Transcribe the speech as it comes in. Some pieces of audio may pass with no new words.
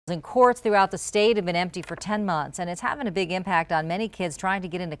And courts throughout the state have been empty for 10 months, and it's having a big impact on many kids trying to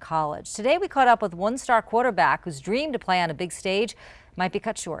get into college. Today, we caught up with one-star quarterback whose dream to play on a big stage might be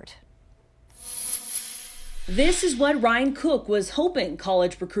cut short. This is what Ryan Cook was hoping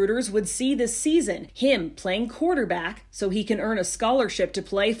college recruiters would see this season, him playing quarterback so he can earn a scholarship to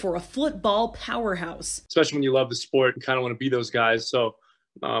play for a football powerhouse. Especially when you love the sport and kind of want to be those guys. So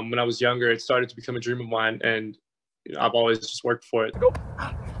when I was younger, it started to become a dream of mine, and I've always just worked for it.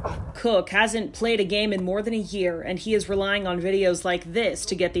 Cook hasn't played a game in more than a year, and he is relying on videos like this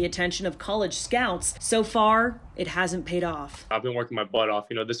to get the attention of college scouts. So far, it hasn't paid off. I've been working my butt off.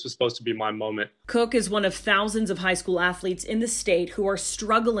 This was supposed to be my moment. Cook is one of thousands of high school athletes in the state who are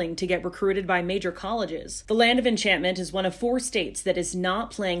struggling to get recruited by major colleges. The Land of Enchantment is one of 4 states that is not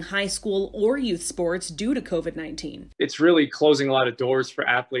playing high school or youth sports due to COVID-19. It's really closing a lot of doors for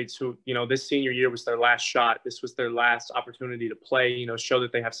athletes who, this senior year was their last shot. This was their last opportunity to play, show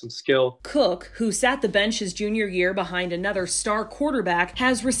that they have some skill. Cook, who sat the bench his junior year behind another star quarterback,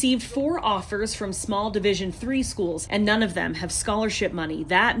 has received 4 offers from small Division III schools, and none of them have scholarship money.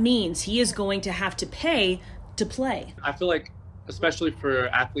 That means he is going to have to pay to play. I feel like, especially for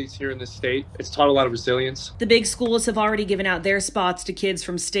athletes here in this state, it's taught a lot of resilience. The big schools have already given out their spots to kids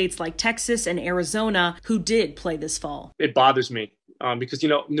from states like Texas and Arizona who did play this fall. It bothers me because,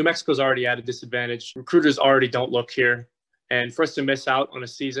 New Mexico's already at a disadvantage. Recruiters already don't look here. And for us to miss out on a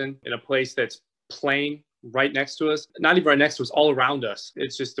season in a place that's playing right next to us, not even right next to us, all around us,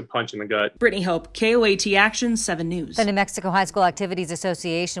 it's just a punch in the gut. Brittany Hope, KOAT Action 7 News. The New Mexico High School Activities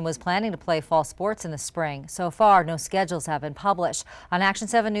Association was planning to play fall sports in the spring. So far, no schedules have been published. On Action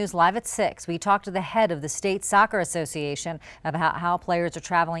 7 News Live at 6, we talked to the head of the State Soccer Association about how players are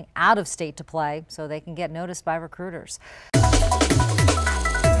traveling out of state to play so they can get noticed by recruiters.